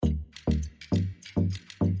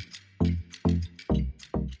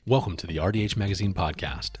Welcome to the RDH Magazine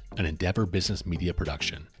podcast, an Endeavor business media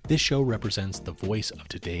production. This show represents the voice of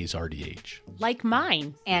today's RDH. Like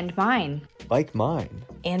mine. And mine. Like mine.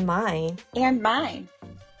 And mine. And mine.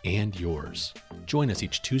 And yours. Join us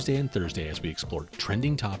each Tuesday and Thursday as we explore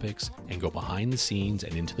trending topics and go behind the scenes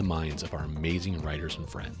and into the minds of our amazing writers and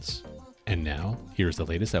friends. And now, here's the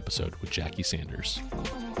latest episode with Jackie Sanders.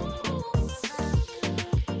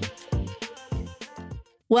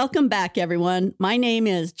 Welcome back, everyone. My name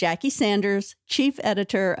is Jackie Sanders, Chief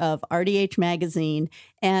Editor of RDH Magazine,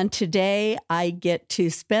 and today I get to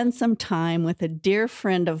spend some time with a dear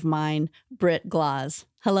friend of mine, Britt Glauz.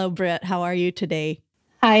 Hello, Britt. How are you today?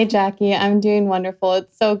 Hi, Jackie. I'm doing wonderful.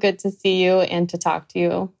 It's so good to see you and to talk to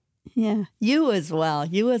you. Yeah, you as well.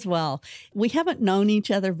 You as well. We haven't known each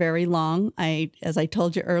other very long. As I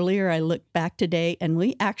told you earlier, I looked back today, and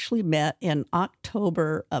we actually met in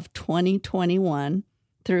October of 2021.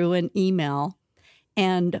 Through an email.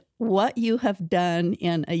 And what you have done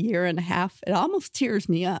in a year and a half, it almost tears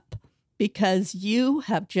me up because you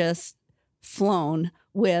have just flown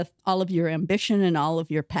with all of your ambition and all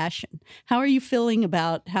of your passion. How are you feeling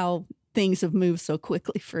about how things have moved so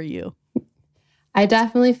quickly for you? I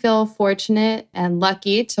definitely feel fortunate and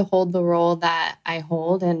lucky to hold the role that I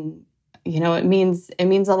hold. And, you know, it means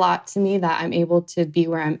a lot to me that I'm able to be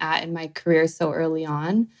where I'm at in my career so early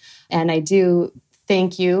on. And I do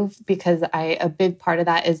thank you because a big part of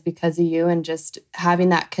that is because of you, and just having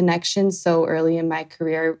that connection so early in my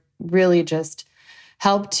career really just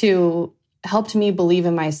helped me believe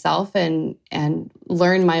in myself and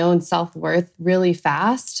learn my own self-worth really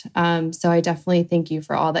fast. So I definitely thank you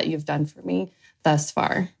for all that you've done for me thus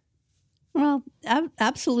far. Well,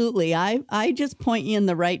 absolutely. I just point you in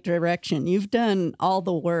the right direction. You've done all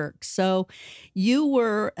the work. So you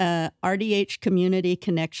were a RDH Community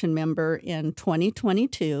Connection member in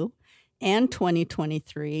 2022 and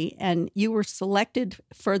 2023, and you were selected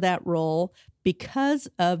for that role because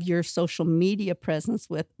of your social media presence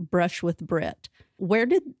with Brush with Britt. Where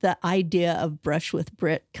did the idea of Brush with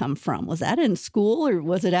Britt come from? Was that in school or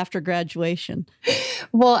was it after graduation?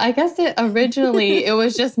 Well, I guess it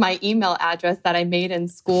was just my email address that I made in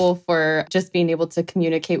school for just being able to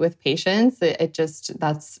communicate with patients.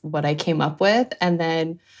 That's what I came up with. And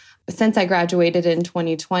then since I graduated in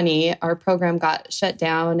 2020, our program got shut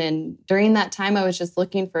down. And during that time, I was just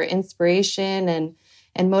looking for inspiration and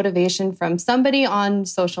motivation from somebody on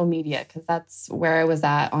social media, because that's where I was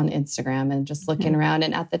at on Instagram and just looking around.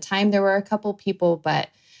 And at the time, there were a couple people, but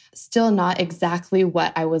still not exactly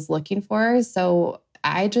what I was looking for. So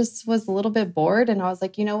I just was a little bit bored, and I was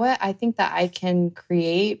like, you know what? I think that I can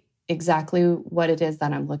create exactly what it is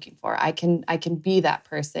that I'm looking for. I can be that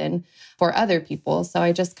person for other people. So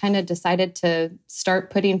I just kind of decided to start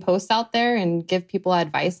putting posts out there and give people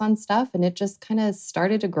advice on stuff. And it just kind of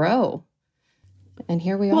started to grow. And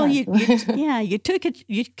here we are. Well, you took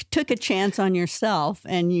a chance on yourself,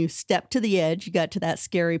 and you stepped to the edge. You got to that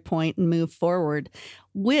scary point and moved forward,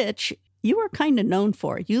 which you were kind of known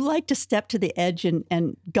for. You like to step to the edge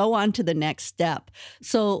and go on to the next step.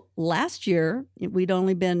 So last year, we'd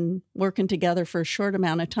only been working together for a short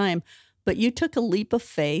amount of time, but you took a leap of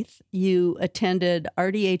faith. You attended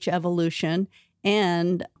RDH Evolution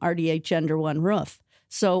and RDH Under One Roof.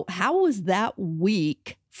 So how was that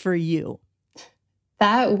week for you?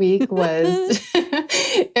 That week was,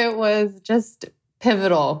 it was just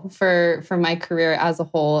pivotal for my career as a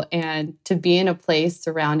whole. And to be in a place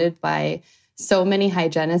surrounded by so many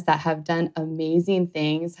hygienists that have done amazing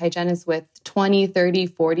things, hygienists with 20, 30,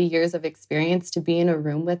 40 years of experience, to be in a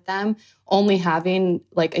room with them, only having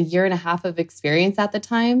like a year and a half of experience at the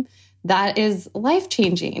time, that is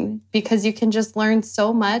life-changing because you can just learn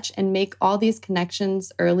so much and make all these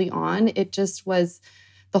connections early on. It just was,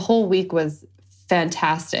 the whole week was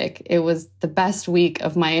fantastic. It was the best week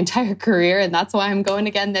of my entire career, and that's why I'm going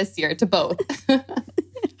again this year to both.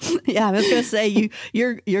 Yeah, I was going to say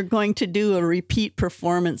you're going to do a repeat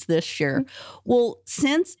performance this year. Well,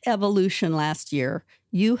 since Evolution last year,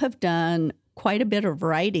 you have done quite a bit of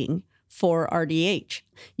writing for RDH.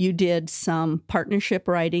 You did some partnership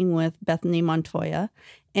writing with Bethany Montoya,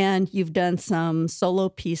 and you've done some solo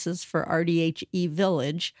pieces for RDH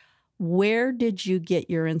eVillage. Where did you get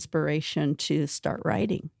your inspiration to start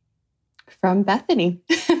writing? From Bethany,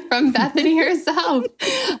 from Bethany herself.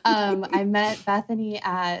 I met Bethany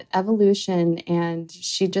at Evolution, and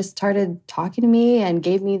she just started talking to me and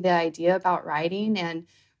gave me the idea about writing and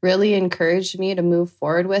really encouraged me to move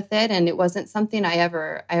forward with it. And it wasn't something I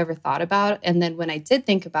ever thought about. And then when I did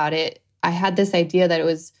think about it, I had this idea that it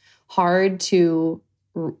was hard to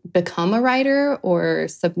become a writer or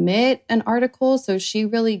submit an article. So she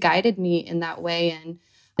really guided me in that way. And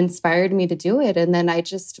inspired me to do it. And then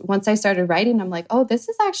once I started writing, I'm like, oh, this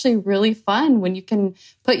is actually really fun when you can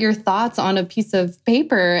put your thoughts on a piece of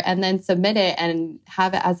paper and then submit it and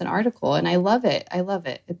have it as an article. And I love it. I love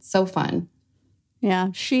it. It's so fun. Yeah,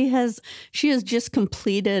 she has just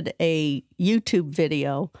completed a YouTube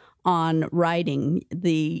video on writing,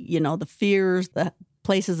 the fears, the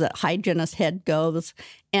places that hygienist's head goes.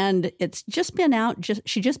 And it's just been out,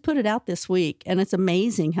 she just put it out this week. And it's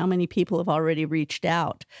amazing how many people have already reached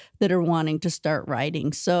out that are wanting to start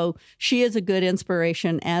writing. So she is a good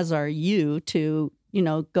inspiration, as are you, to,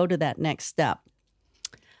 go to that next step.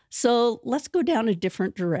 So let's go down a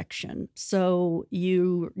different direction. So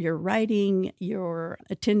you're writing, you're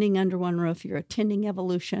attending Under One Roof, you're attending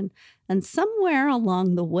Evolution, and somewhere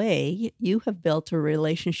along the way, you have built a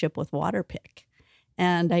relationship with Waterpik.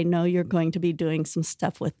 And I know you're going to be doing some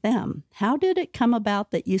stuff with them. How did it come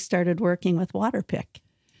about that you started working with Waterpik?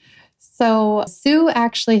 So Sue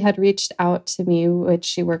actually had reached out to me, which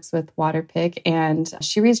she works with Waterpik, and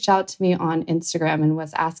she reached out to me on Instagram and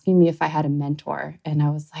was asking me if I had a mentor. And I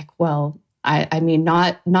was like, well, I mean,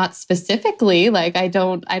 not specifically, like I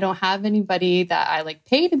don't have anybody that I like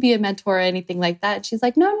pay to be a mentor or anything like that. And she's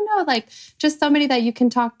like, no, like just somebody that you can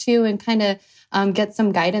talk to and kind of get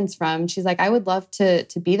some guidance from. She's like, I would love to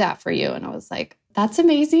be that for you. And I was like, that's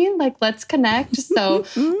amazing. Like, let's connect. So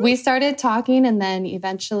we started talking, and then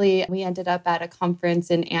eventually we ended up at a conference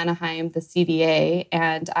in Anaheim, the CDA,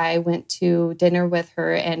 and I went to dinner with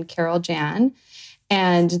her and Carol Jan.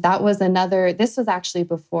 And that was this was actually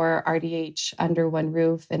before RDH Under One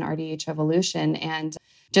Roof and RDH Evolution. And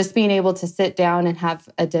just being able to sit down and have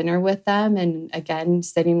a dinner with them, and again,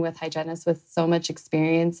 sitting with hygienists with so much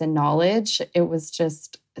experience and knowledge, it was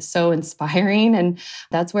just so inspiring. And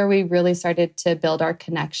that's where we really started to build our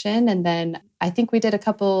connection. And then I think we did a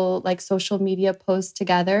couple like social media posts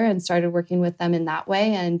together and started working with them in that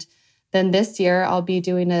way. And then this year, I'll be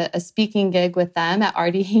doing a speaking gig with them at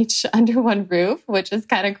RDH Under One Roof, which is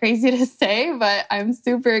kind of crazy to say, but I'm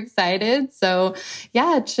super excited. So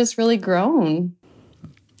yeah, it's just really grown.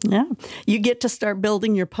 Yeah, you get to start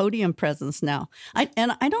building your podium presence now. I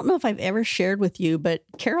don't know if I've ever shared with you, but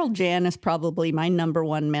Carol Jan is probably my number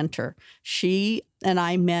one mentor. She and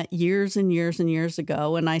I met years and years and years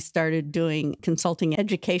ago, and I started doing consulting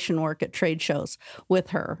education work at trade shows with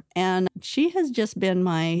her. And she has just been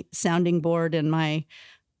my sounding board and my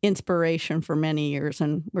inspiration for many years,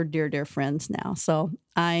 and we're dear, dear friends now. So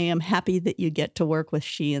I am happy that you get to work with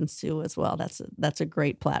she and Sue as well. That's a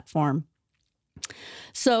great platform.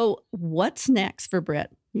 So what's next for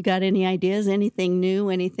Britt? You got any ideas, anything new,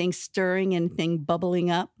 anything stirring, anything bubbling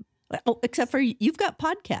up? Oh, except for you've got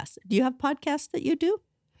podcasts. Do you have podcasts that you do?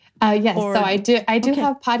 Yes. So I do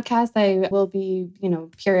have podcasts. I will be,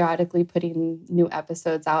 periodically putting new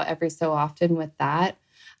episodes out every so often with that.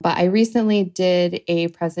 But I recently did a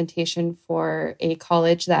presentation for a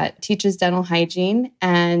college that teaches dental hygiene.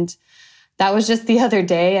 And that was just the other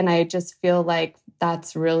day. And I just feel like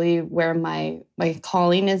that's really where my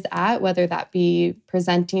calling is at, whether that be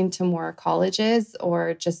presenting to more colleges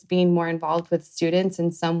or just being more involved with students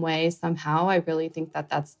in some way, somehow. I really think that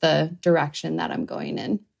that's the direction that I'm going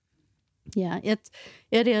in. Yeah, it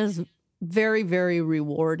is very, very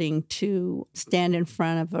rewarding to stand in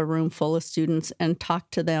front of a room full of students and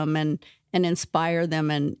talk to them and inspire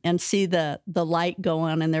them and see the light go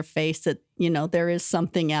on in their face that, there is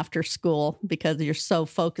something after school because you're so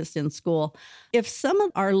focused in school. If some of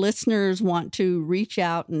our listeners want to reach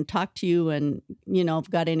out and talk to you and, have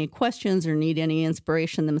got any questions or need any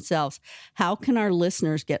inspiration themselves, how can our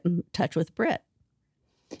listeners get in touch with Britt?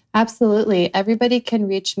 Absolutely. Everybody can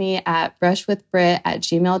reach me at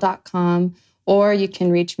brushwithbritt@gmail.com, or you can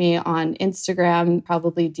reach me on Instagram.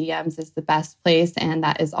 Probably DMs is the best place. And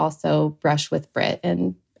that is also Brush with Britt.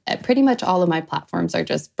 And pretty much all of my platforms are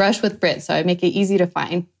just Brush with Britt. So I make it easy to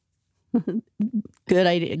find. Good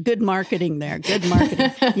idea. Good marketing there. Good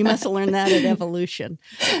marketing. You must have learned that at Evolution.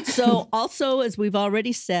 So also, as we've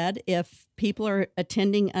already said, if people are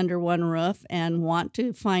attending Under One Roof and want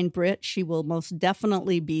to find Britt, she will most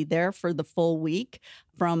definitely be there for the full week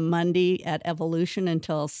from Monday at Evolution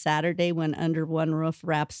until Saturday when Under One Roof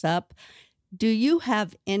wraps up. Do you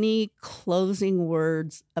have any closing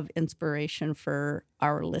words of inspiration for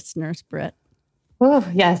our listeners, Britt? Oh,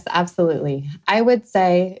 yes, absolutely. I would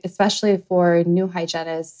say, especially for new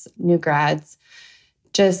hygienists, new grads,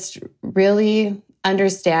 just really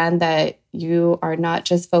understand that you are not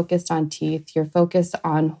just focused on teeth, you're focused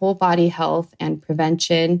on whole body health and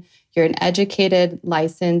prevention. You're an educated,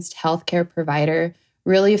 licensed healthcare provider.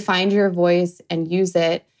 Really find your voice and use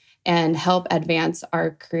it and help advance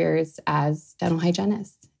our careers as dental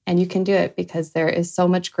hygienists. And you can do it because there is so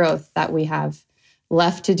much growth that we have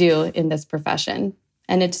left to do in this profession.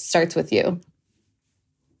 And it starts with you.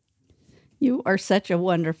 You are such a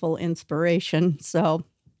wonderful inspiration. So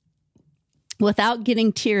without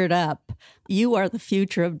getting teared up, you are the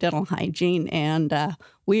future of dental hygiene, and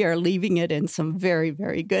we are leaving it in some very,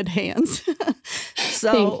 very good hands.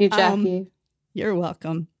 So, thank you, Jackie. You're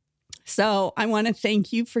welcome. So I want to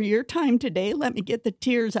thank you for your time today. Let me get the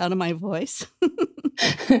tears out of my voice.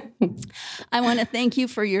 I want to thank you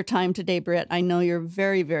for your time today, Britt. I know you're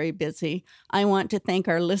very, very busy. I want to thank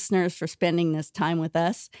our listeners for spending this time with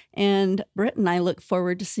us. And Britt and I look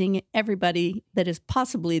forward to seeing everybody that is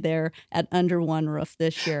possibly there at Under One Roof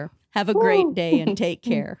this year. Have a great day and take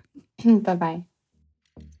care. Bye-bye.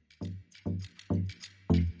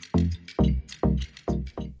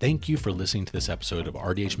 Thank you for listening to this episode of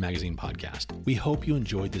RDH Magazine Podcast. We hope you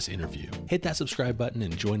enjoyed this interview. Hit that subscribe button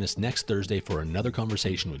and join us next Thursday for another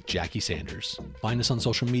conversation with Jackie Sanders. Find us on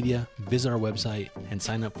social media, visit our website, and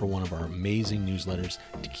sign up for one of our amazing newsletters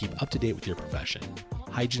to keep up to date with your profession.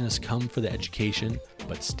 Hygienists come for the education,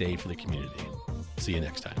 but stay for the community. See you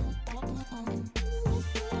next time.